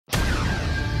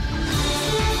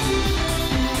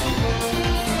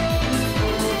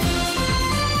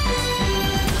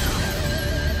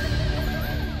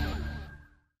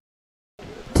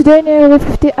Today, nearly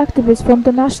 50 activists from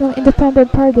the National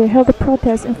Independent Party held a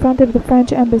protest in front of the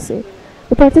French embassy.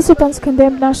 The participants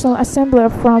condemned National Assembly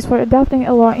of France for adopting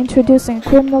a law introducing a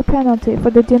criminal penalty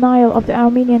for the denial of the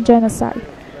Armenian genocide.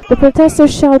 The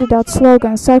protesters shouted out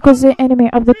slogans: "Sarkozy-enemy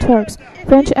of the Turks,"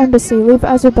 "French embassy, leave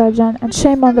Azerbaijan," and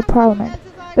 "Shame on the parliament."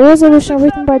 The resolution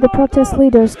written by the protest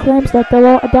leaders claims that the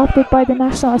law adopted by the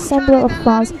National Assembly of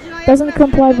France doesn't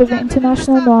comply with the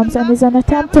international norms and is an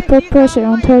attempt to put pressure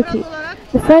on Turkey.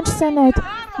 The French Senate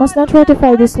must not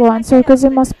ratify this law, and Sarkozy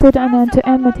must put an end to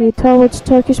enmity towards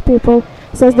Turkish people,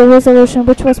 says the resolution,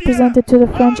 which was presented to the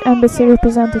French embassy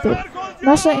representative.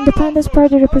 National Independence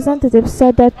Party representatives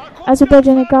said that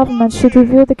Azerbaijani government should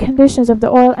review the conditions of the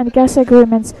oil and gas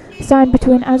agreements signed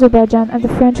between Azerbaijan and the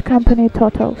French company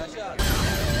Total.